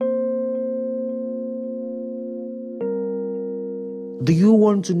Do you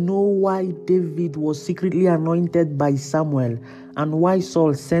want to know why David was secretly anointed by Samuel and why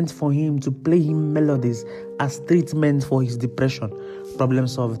Saul sent for him to play him melodies as treatment for his depression? Problem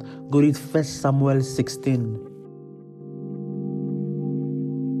solved. Go read 1 Samuel 16.